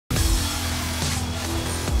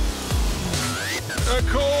A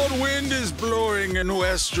cold wind is blowing in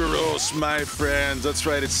Westeros, my friends. That's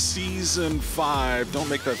right, it's season 5. Don't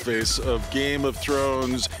make that face of Game of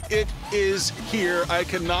Thrones. It is here. I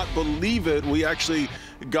cannot believe it. We actually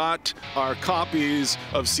got our copies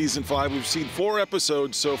of season 5. We've seen 4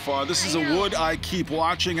 episodes so far. This is a would I keep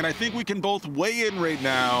watching, and I think we can both weigh in right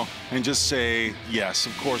now and just say, yes,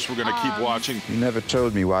 of course we're gonna keep watching. You never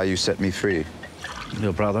told me why you set me free.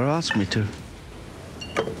 Your brother asked me to.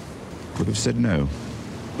 Would have said no.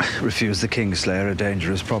 Refuse the Kingslayer, a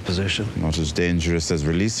dangerous proposition. Not as dangerous as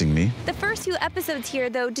releasing me. The first few episodes here,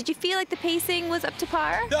 though, did you feel like the pacing was up to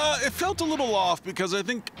par? It felt a little off because I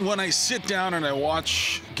think when I sit down and I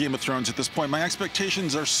watch Game of Thrones at this point, my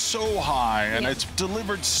expectations are so high and it's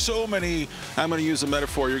delivered so many, I'm going to use a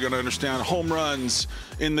metaphor you're going to understand, home runs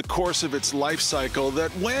in the course of its life cycle, that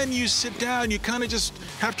when you sit down, you kind of just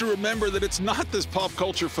have to remember that it's not this pop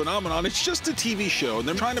culture phenomenon, it's just a TV show. And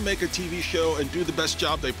they're trying to make a TV show and do the best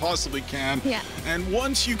job they possibly can. Yeah. And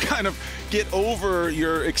once you kind of get over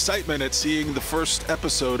your excitement at seeing the first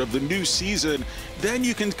episode of the new season, then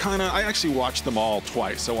you can kind of, I actually watched them all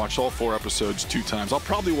twice. I watched all 4 episodes 2 times. I'll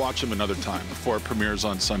probably watch them another time before it premieres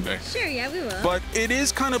on Sunday. Sure, yeah, we will. But it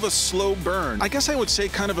is kind of a slow burn. I guess I would say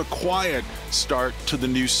kind of a quiet start to the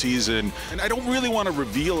new season. And I don't really want to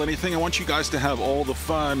reveal anything. I want you guys to have all the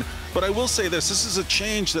fun. But I will say this is a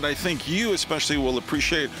change that I think you especially will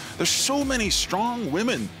appreciate. There's so many strong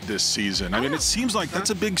women this season. I mean, it seems like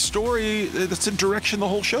that's a big story. That's the direction the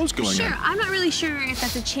whole show's going in. Sure, I'm not really sure if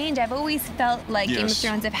that's a change. I've always felt like Game of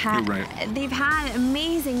Thrones have had, they've had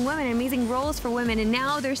amazing women, amazing roles for women, and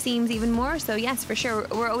now there seems even more so. Yes, for sure.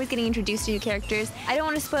 We're always getting introduced to new characters. I don't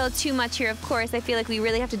want to spoil too much here, of course. I feel like we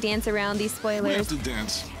really have to dance around these spoilers. We have to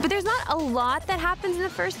dance. But there's not a lot that happens in the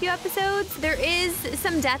first few episodes. There is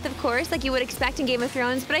some death, of course, like you would expect in Game of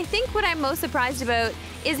Thrones, but I think what I'm most surprised about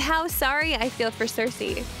is how sorry I feel for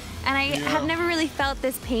Cersei. And I have never really felt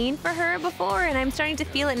this pain for her before, and I'm starting to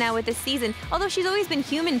feel it now with this season. Although she's always been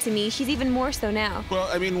human to me, she's even more so now. Well,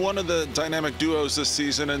 I mean, one of the dynamic duos this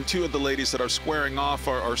season, and 2 of the ladies that are squaring off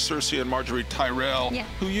are Cersei and Marjorie Tyrell,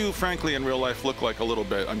 who you, frankly, in real life look like a little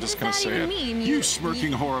bit. I'm just going to say it. Mean? You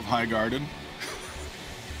smirking whore of Highgarden.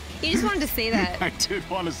 You just wanted to say that. I did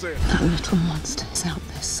want to say it. That little monster is out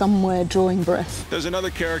there somewhere drawing breath. There's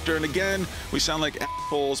another character, and again, we sound like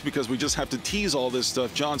assholes because we just have to tease all this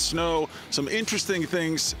stuff. Jon Snow, some interesting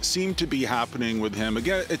things seem to be happening with him.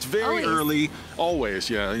 Again, it's very early.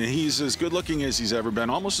 Always, yeah. And he's as good looking as he's ever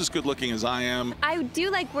been, almost as good looking as I am. I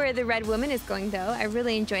do like where the Red Woman is going, though. I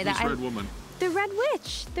really enjoy that. Who's Red Woman? The Red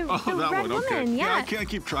Witch. The that Red one, okay. Woman, yeah. I can't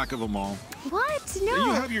keep track of them all. What? No.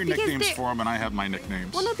 You have your nicknames for them, and I have my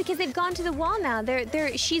nicknames. Well, no, because they've gone to the wall now.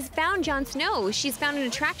 She's found Jon Snow. She's found an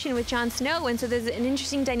attraction with Jon Snow, and so there's an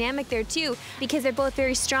interesting dynamic there, too, because they're both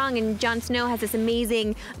very strong, and Jon Snow has this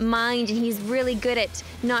amazing mind, and he's really good at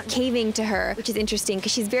not caving to her, which is interesting,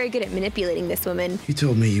 because she's very good at manipulating this woman. You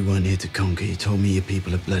told me you weren't here to conquer. You told me your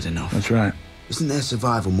people have bled enough. That's right. Isn't their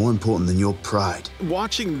survival more important than your pride?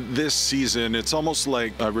 Watching this season, it's almost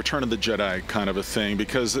like a Return of the Jedi kind of a thing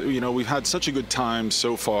because, you know, we've had such a good time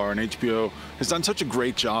so far, and HBO has done such a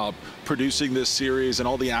great job producing this series, and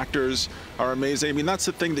all the actors are amazing. I mean, that's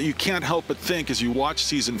the thing that you can't help but think as you watch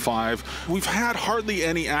season 5. We've had hardly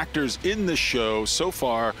any actors in this show so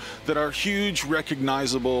far that are huge,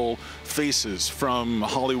 recognizable faces from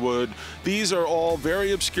Hollywood. These are all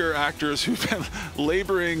very obscure actors who've been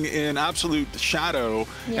laboring in absolute shadow,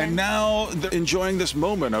 and now they're enjoying this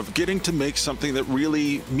moment of getting to make something that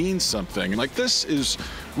really means something. Like, this is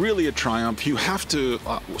really a triumph. You have to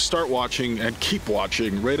start watching and keep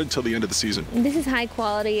watching right until the end of the season. This is high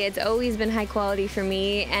quality. It's always been high quality for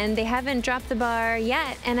me, and they haven't dropped the bar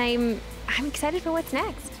yet, and I'm excited for what's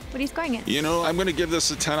next. What are you scoring it? You know, I'm going to give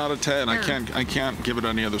this a 10 out of 10. I can't give it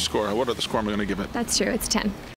any other score. What other score am I going to give it? That's true. It's 10.